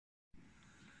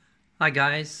Hi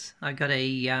guys, I got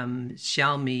a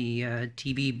Xiaomi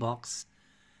TV box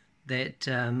that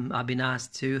I've been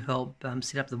asked to help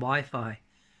set up the Wi-Fi,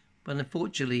 but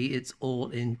unfortunately it's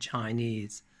all in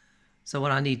Chinese. So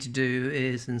what I need to do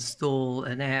is install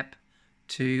an app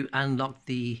to unlock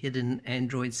the hidden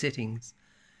Android settings.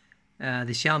 The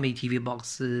Xiaomi TV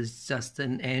box is just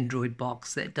an Android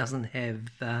box that doesn't have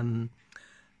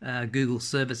Google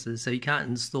services, so you can't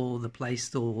install the Play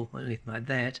Store or anything like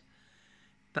that.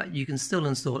 But you can still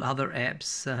install other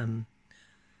apps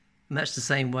much the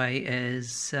same way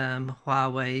as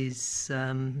Huawei's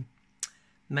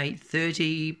Mate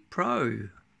 30 Pro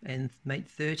and Mate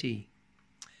 30,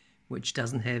 which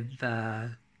doesn't have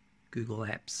Google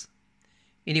apps.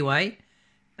 Anyway,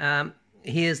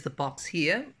 here's the box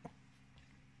here.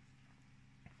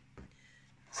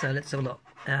 So let's have a look.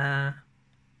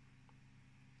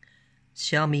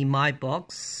 Xiaomi My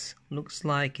Box. Looks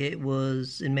like it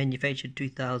was manufactured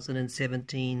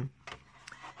 2017.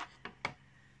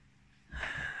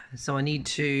 So I need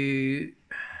to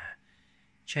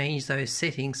change those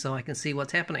settings so I can see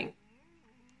what's happening.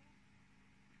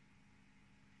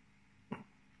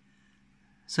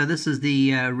 So this is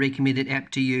the recommended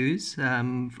app to use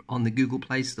on the Google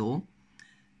Play Store.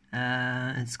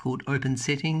 It's called Open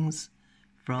Settings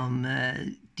from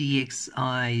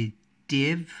DXI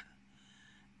Dev.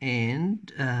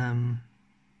 And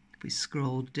if we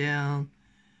scroll down,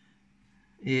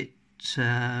 it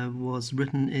was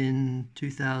written in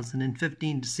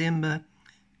 2015 December,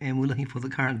 and we're looking for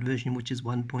the current version, which is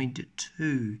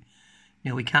 1.2.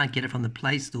 Now we can't get it from the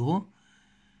Play Store,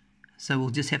 so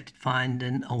we'll just have to find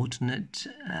an alternate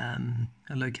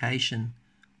location.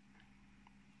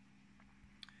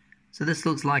 So this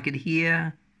looks like it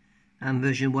here.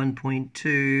 Version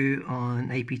 1.2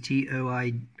 on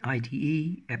APT-OIDE,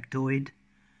 Aptoid,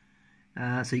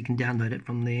 so you can download it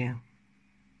from there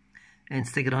and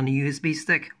stick it on a USB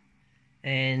stick.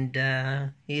 And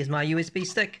here's my USB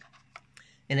stick,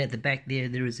 and at the back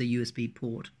there is a USB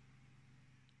port.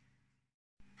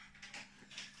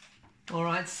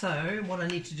 Alright, so what I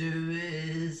need to do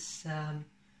is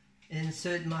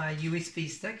insert my USB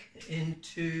stick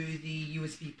into the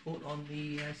USB port on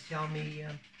the Xiaomi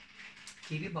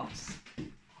TV box.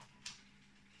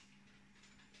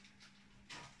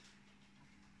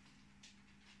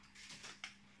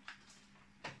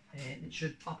 And it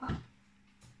should pop up.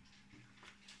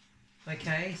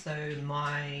 Okay, so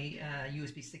my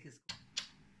USB stick is...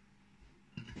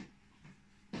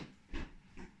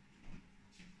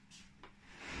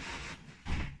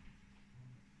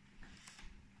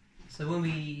 So when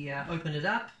we open it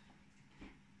up,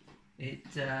 it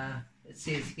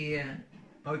says here,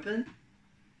 open.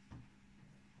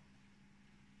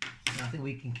 I think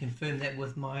we can confirm that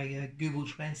with my Google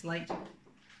Translate.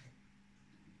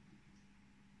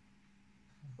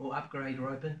 Or upgrade or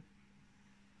open.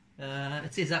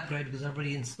 It says upgrade because I've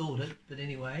already installed it, but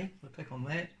anyway, we'll click on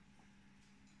that.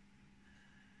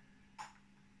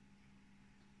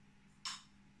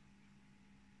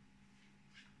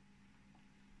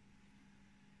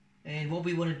 And what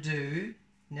we want to do,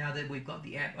 now that we've got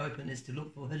the app open, is to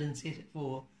look for hidden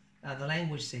the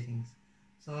language settings.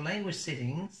 So the language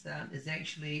settings is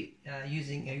actually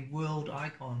using a world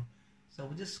icon. So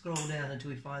we'll just scroll down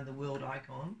until we find the world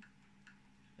icon.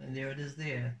 And there it is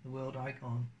there, the world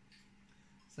icon.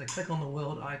 So click on the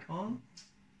world icon.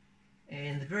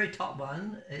 And the very top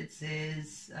one, it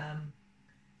says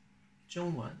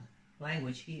Zhongwen,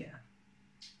 language here.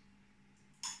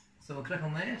 So we'll click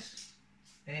on that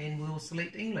and we'll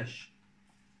select English.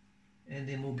 And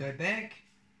then we'll go back.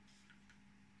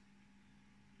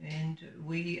 And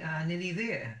we are nearly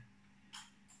there.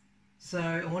 So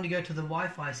I want to go to the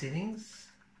Wi-Fi settings.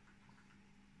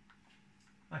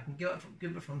 I can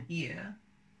give it from here,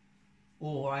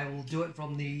 or I will do it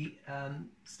from the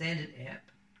standard app.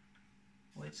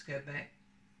 Let's go back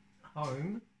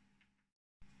home.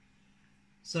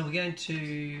 So we're going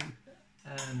to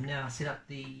now set up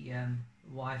the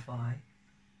Wi-Fi,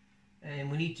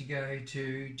 and we need to go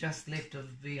to just left of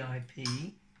VIP.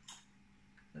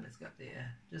 So let's go up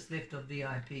there. Just left of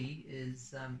VIP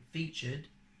is featured.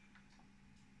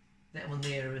 That one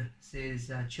there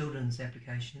says children's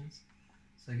applications.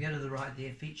 So go to the right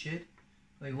there, featured.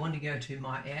 We want to go to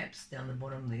my apps down the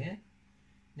bottom there.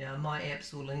 Now my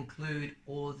apps will include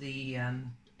all the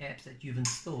apps that you've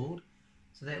installed.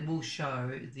 So that will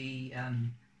show the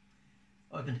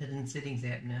Open Hidden Settings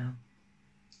app now.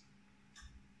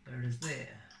 There it is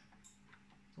there.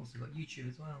 It's also got YouTube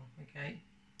as well. Okay.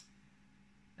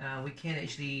 We can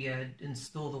actually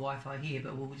install the Wi-Fi here,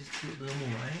 but we'll just do it the normal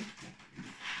way.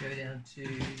 Go down to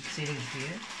settings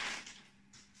here.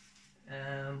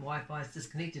 Wi-Fi is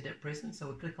disconnected at present, so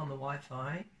we'll click on the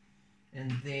Wi-Fi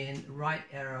and then right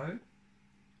arrow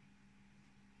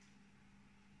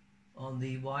on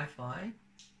the Wi-Fi,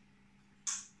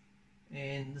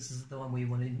 and this is the one we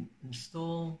want to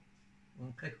install.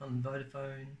 We'll click on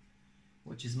Vodafone,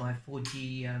 which is my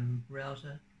 4G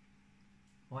router,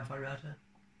 Wi-Fi router.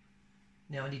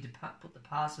 Now I need to put the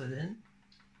password in,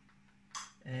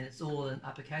 and it's all in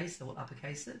uppercase, so we'll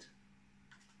uppercase it.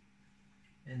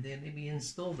 And then let me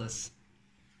install this.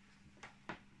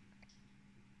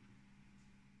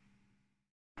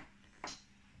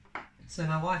 So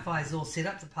my Wi-Fi is all set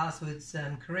up, the password's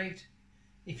correct.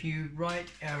 If you right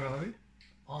arrow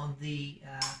on the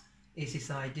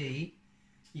SSID,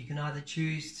 you can either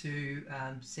choose to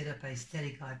set up a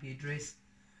static IP address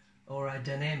or a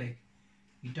dynamic.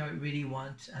 You don't really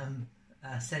want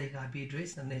a static IP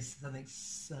address unless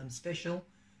something's special.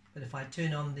 But if I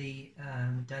turn on the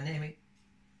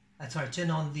turn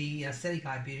on the static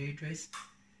IP address,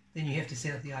 then you have to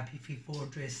set up the IPv4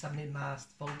 address, subnet mask,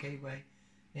 default gateway,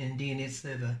 and DNS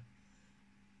server.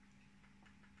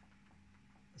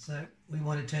 So we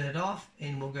want to turn it off,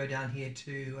 and we'll go down here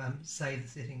to save the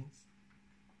settings.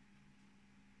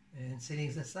 And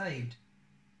settings are saved.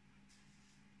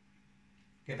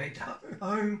 Go back to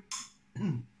home.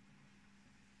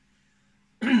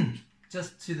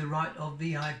 Just to the right of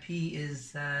VIP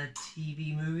is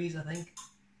TV movies, I think,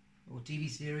 or TV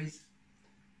series.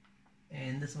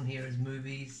 And this one here is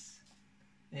movies.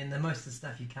 And most of the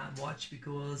stuff you can't watch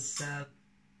because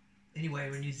anyway,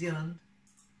 we're in New Zealand.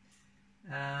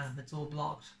 It's all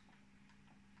blocked.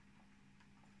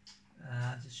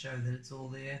 Just show that it's all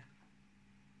there.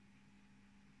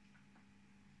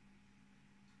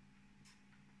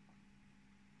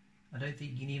 I don't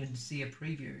think you can even see a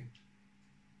preview.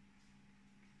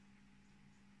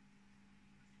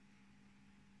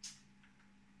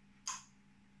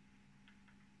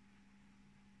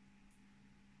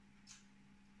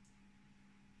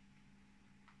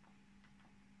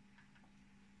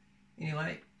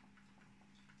 Anyway,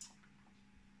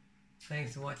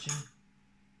 thanks for watching.